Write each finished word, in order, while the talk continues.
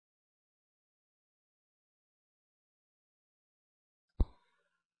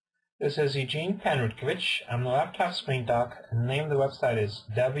This is Eugene Panrutkovich. I'm the laptop screen doc, and the name of the website is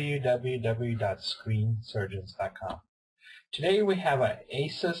www.screensurgeons.com. Today we have an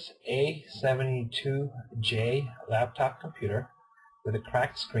ASUS A72J laptop computer with a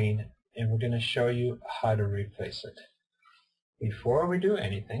cracked screen, and we're going to show you how to replace it. Before we do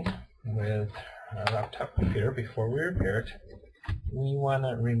anything with our laptop computer, before we repair it, we want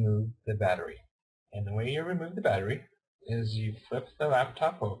to remove the battery. And the way you remove the battery is you flip the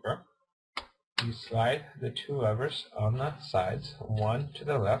laptop over, you slide the two levers on the sides, one to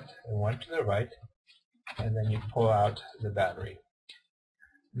the left and one to the right, and then you pull out the battery.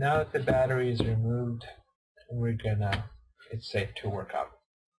 Now that the battery is removed, it's safe to work out.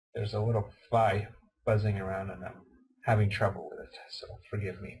 There's a little fly buzzing around and I'm having trouble with it, so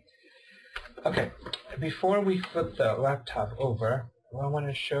forgive me. Okay, before we flip the laptop over, I want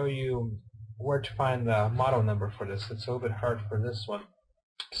to show you where to find the model number for this. It's a little bit hard for this one.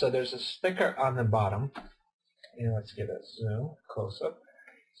 So there's a sticker on the bottom, and let's get a zoom close up.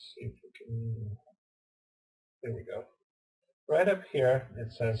 See if we can. There we go. Right up here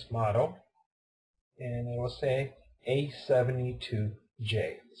it says model, and it will say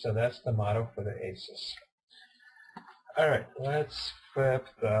A72J. So that's the model for the ASUS. Alright, let's flip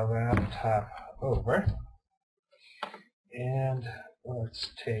the laptop over and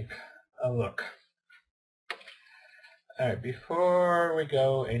let's take a look. Alright, before we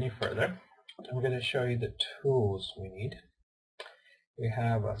go any further, I'm going to show you the tools we need. We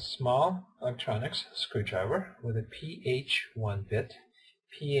have a small electronics screwdriver with a PH1 bit.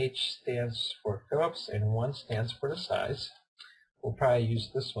 PH stands for Phillips and 1 stands for the size. We'll probably use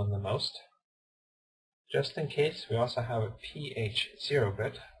this one the most. Just in case, we also have a PH0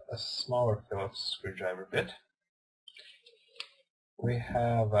 bit, a smaller Phillips screwdriver bit. We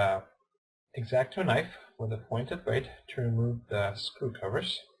have an X-Acto knife with a pointed blade to remove the screw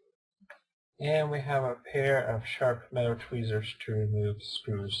covers. And we have a pair of sharp metal tweezers to remove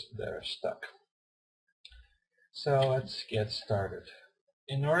screws that are stuck. So let's get started.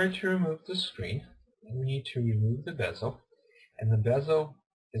 In order to remove the screen, we need to remove the bezel. And the bezel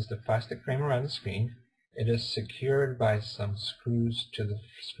is the plastic frame around the screen. It is secured by some screws to the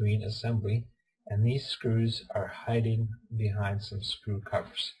screen assembly, and these screws are hiding behind some screw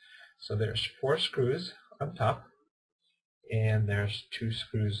covers. So there's 4 screws on top, and there's 2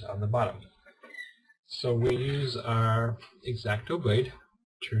 screws on the bottom. So we use our X-Acto blade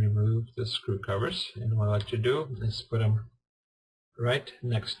to remove the screw covers, and what I like to do is put them right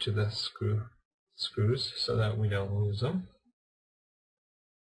next to the screws so that we don't lose them.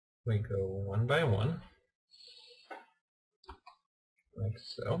 We go one by one, like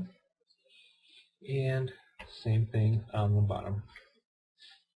so, and same thing on the bottom.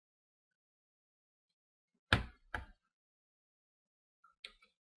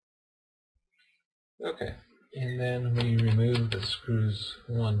 Okay, and then we remove the screws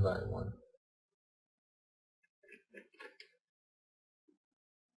one by one.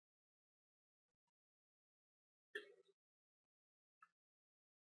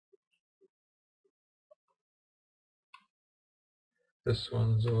 This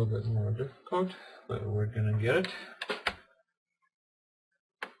one's a little bit more difficult, but we're going to get it.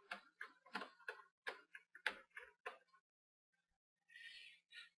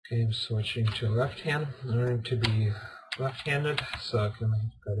 Okay, I'm switching to left hand. I'm learning to be left-handed so I can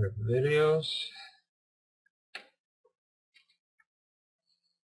make better videos.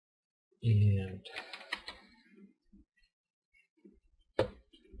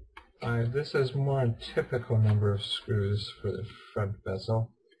 And this is more a typical number of screws for the front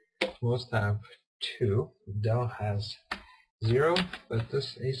bezel. Most have 2. Dell has 0, but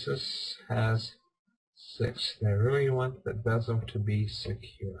this ASUS has 6. They really want the bezel to be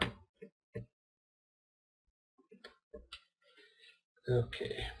secure.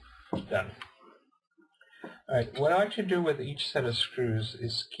 Okay, done. Alright, what I like to do with each set of screws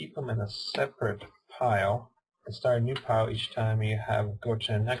is keep them in a separate pile and start a new pile each time you go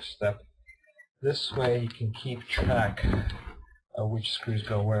to the next step. This way you can keep track of which screws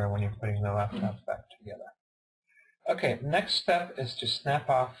go where when you're putting the laptop back together. Okay, next step is to snap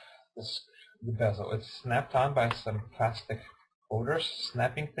off the bezel. It's snapped on by some plastic holders,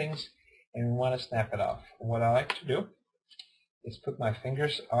 snapping things, and we want to snap it off. What I like to do is put my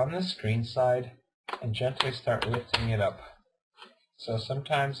fingers on the screen side and gently start lifting it up. So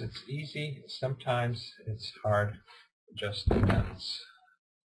sometimes it's easy, sometimes it's hard, it just depends.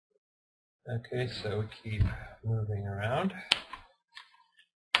 Okay, so we keep moving around,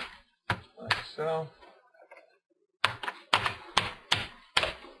 like so.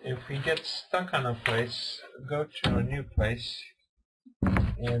 If we get stuck on a place, go to a new place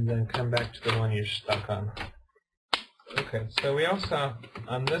and then come back to the one you're stuck on. Okay, so we also,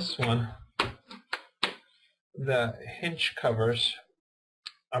 on this one, the hinge covers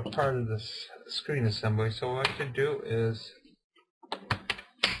are part of this screen assembly. So what I could do is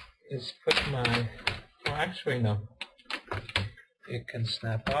put my, well actually no, it can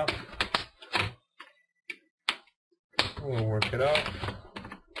snap off. We'll work it out.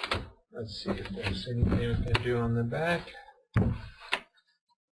 Let's see if there's anything we can do on the back.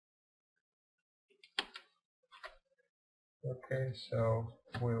 Okay, so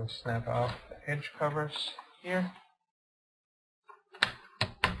we'll snap off the hinge covers here.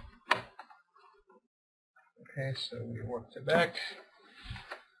 Okay, so we work the back.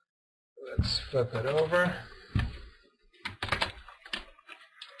 Let's flip it over.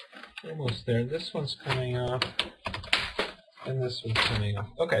 Almost there. This one's coming off, and this one's coming off.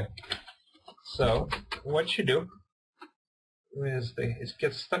 Okay, so what you do is it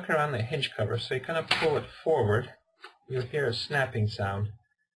gets stuck around the hinge cover, so you kind of pull it forward. You'll hear a snapping sound,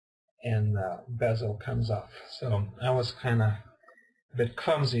 and the bezel comes off. So I was kind of a bit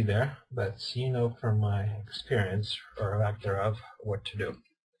clumsy there, but you know from my experience, or lack thereof, what to do.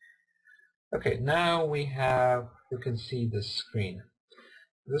 Okay, now we can see this screen.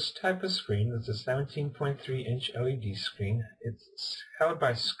 This type of screen is a 17.3 inch LED screen. It's held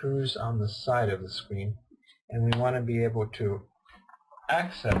by screws on the side of the screen, and we want to be able to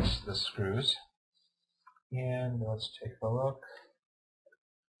access the screws. And let's take a look.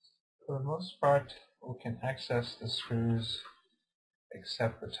 For the most part, we can access the screws,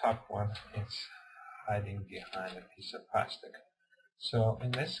 except the top one. It's hiding behind a piece of plastic. So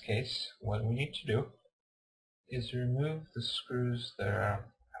in this case, what we need to do is remove the screws that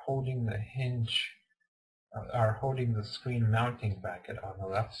are holding the hinge, are holding the screen mounting bracket on the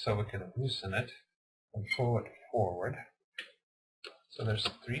left, so we can loosen it and pull it forward. So there's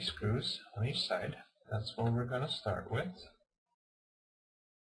 3 screws on each side. That's what we're going to start with.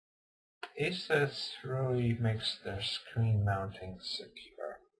 ASUS really makes their screen mounting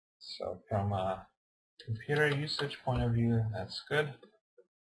secure. So from a computer usage point of view, that's good.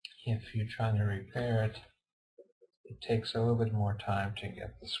 If you're trying to repair it, it takes a little bit more time to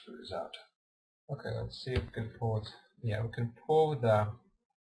get the screws out. Okay, let's see if we can pull it. Yeah, we can pull the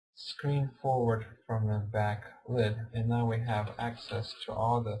screen forward from the back lid, and now we have access to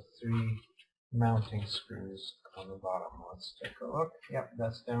all the 3 mounting screws on the bottom. Let's take a look. Yep,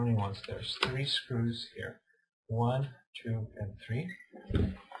 that's the only ones. There's 3 screws here. 1, 2, and 3.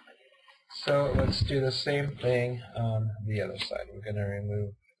 So let's do the same thing on the other side. We're going to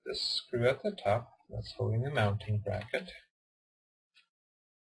remove this screw at the top that's holding the mounting bracket,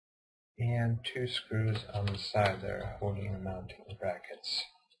 and 2 screws on the side that are holding the mounting brackets.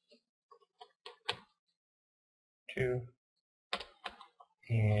 2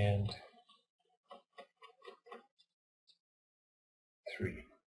 and 3.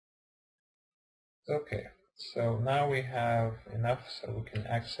 Okay, so now we have enough so we can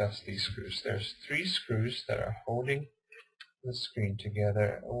access these screws. There's 3 screws that are holding the screen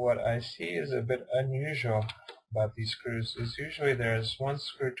together. What I see is a bit unusual about these screws is usually there's 1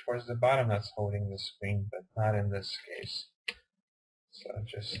 screw towards the bottom that's holding the screen, but not in this case. So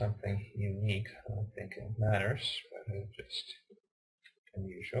just something unique. I don't think it matters, but it's just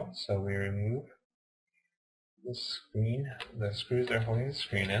unusual. So we remove the screen, the screws that are holding the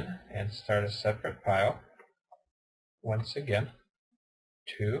screen in, and start a separate pile. Once again,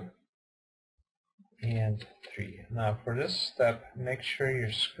 2 and 3. Now for this step, make sure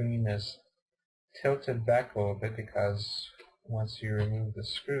your screen is tilted back a little bit, because once you remove the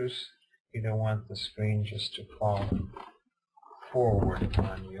screws, you don't want the screen just to fall forward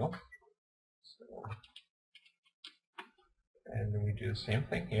on you. So, and then we do the same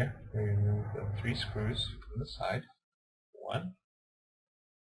thing here. We remove the 3 screws from the side. 1.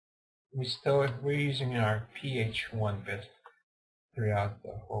 We're using our pH1 bit throughout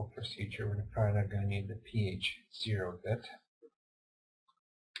the whole procedure. We're probably not going to need the pH0 bit.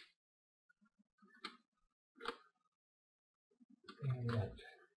 And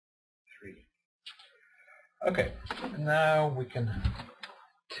 3. Okay, now we can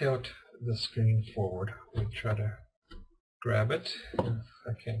tilt the screen forward. We try to grab it.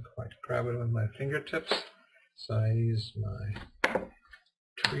 I can't quite grab it with my fingertips, so I use my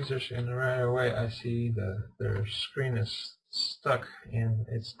tweezers, and right away I see their screen is stuck in,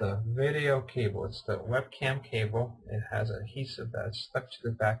 it's the video cable, it's the webcam cable. It has adhesive that's stuck to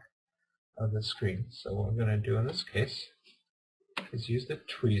the back of the screen. So what we're going to do in this case is use the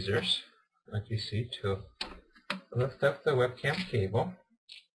tweezers, like you see, to lift up the webcam cable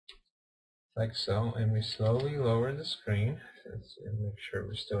like so, and we slowly lower the screen. Let's make sure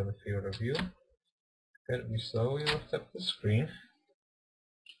we're still in the field of view. Good. We slowly lift up the screen,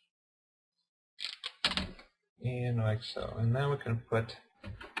 and like so. And now we can put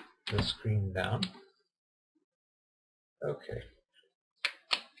the screen down. Okay.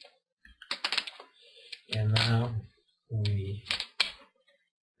 And now we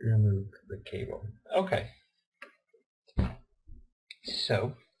remove the cable. Okay.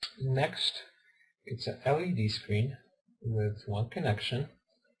 So next, it's an LED screen with one connection.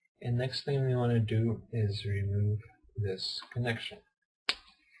 And next thing we want to do is remove this connection.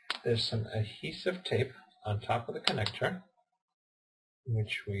 There's some adhesive tape on top of the connector,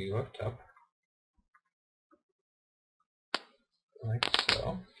 which we lift up like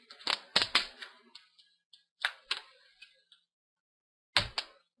so.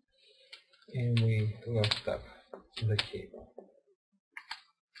 And we lift up the cable.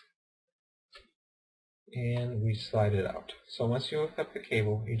 And we slide it out. So once you lift up the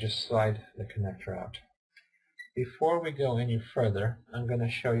cable, you just slide the connector out. Before we go any further, I'm going to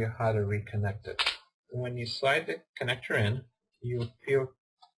show you how to reconnect it. When you slide the connector in, you'll feel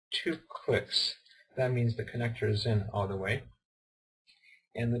 2 clicks. That means the connector is in all the way.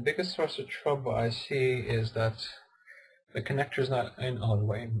 And the biggest source of trouble I see is that the connector is not in all the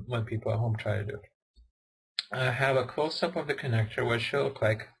way when people at home try to do it. I have a close-up of the connector, what it should look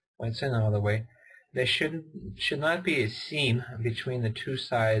like when it's in all the way. There should not be a seam between the 2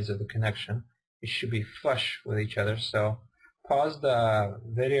 sides of the connection. It should be flush with each other. So pause the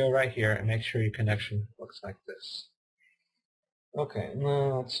video right here and make sure your connection looks like this. Okay,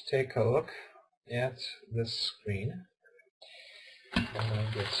 now let's take a look at this screen. I'm going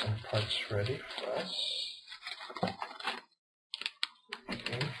to get some parts ready for us.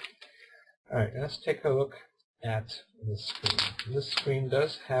 Okay. Alright, let's take a look at the screen. This screen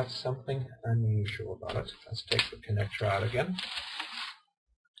does have something unusual about it. Let's take the connector out again.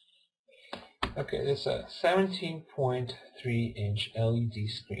 Okay, it's a 17.3 inch LED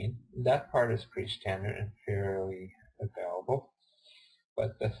screen. That part is pretty standard and fairly available.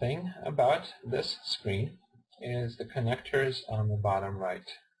 But the thing about this screen is the connectors on the bottom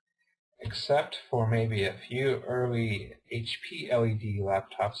right. Except for maybe a few early HP LED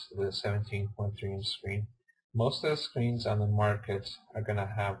laptops with a 17.3 inch screen, most of the screens on the market are going to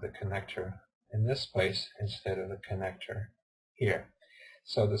have the connector in this place instead of the connector here.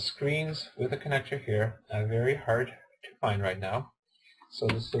 So the screens with the connector here are very hard to find right now. So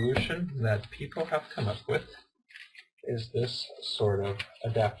the solution that people have come up with is this sort of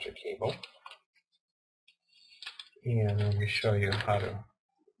adapter cable. And let me show you how to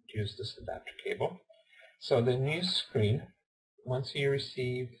use this adapter cable. So the new screen, once you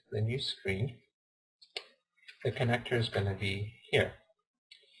receive the new screen, the connector is going to be here.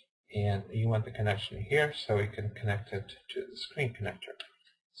 And you want the connection here so you can connect it to the screen connector.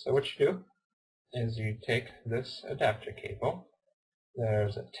 So what you do is you take this adapter cable.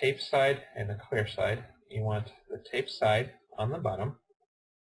 There's a tape side and a clear side. You want the tape side on the bottom,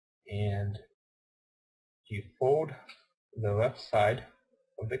 and you fold the left side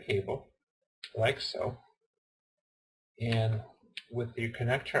of the cable like so, and with your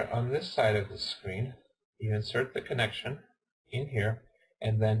connector on this side of the screen, you insert the connection in here,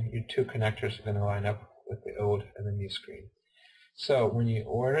 and then your 2 connectors are going to line up with the old and the new screen. So when you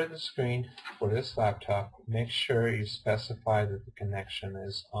order the screen for this laptop, make sure you specify that the connection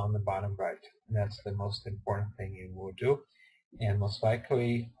is on the bottom right. And that's the most important thing you will do, and most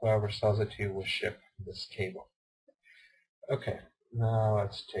likely whoever sells it to you will ship this cable. Okay, now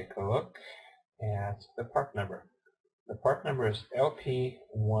let's take a look at the part number. The part number is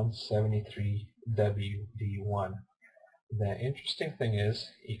LP173WD1. The interesting thing is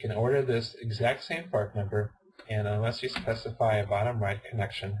you can order this exact same part number, and unless you specify a bottom right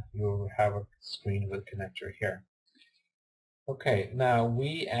connection, you will have a screen with a connector here. Okay, now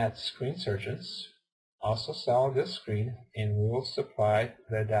we at Screen Surgeons also sell this screen, and we will supply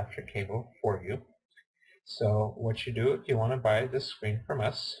the adapter cable for you. So what you do if you want to buy this screen from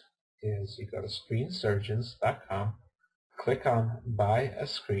us is you go to screensurgeons.com, click on Buy a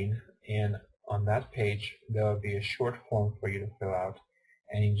Screen, and on that page there will be a short form for you to fill out,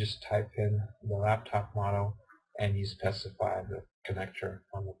 and you just type in the laptop model and you specify the connector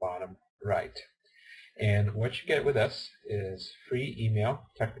on the bottom right. And what you get with us is free email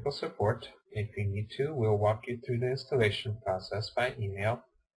technical support. If you need to, we'll walk you through the installation process by email,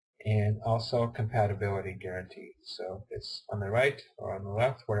 and also compatibility guarantee. So if it's on the right or on the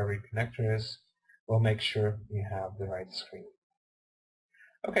left, wherever your connector is, we'll make sure you have the right screen.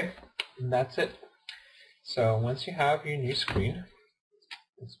 Okay, and that's it. So once you have your new screen,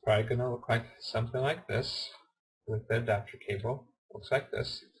 It's probably going to look like something like this with the adapter cable. Looks like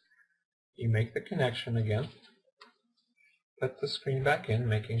this. You make the connection again. Put the screen back in,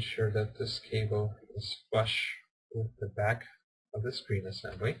 making sure that this cable is flush with the back of the screen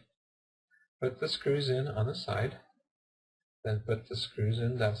assembly. Put the screws in on the side. Then put the screws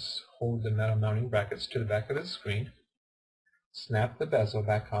in that hold the metal mounting brackets to the back of the screen. Snap the bezel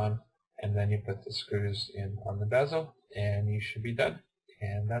back on, and then you put the screws in on the bezel, and you should be done.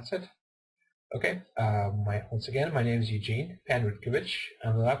 And that's it. Okay, once again, my name is Eugene Panrutkovich.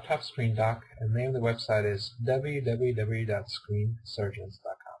 I'm the laptop screen doc, and the name of the website is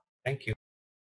www.screensurgeons.com. Thank you.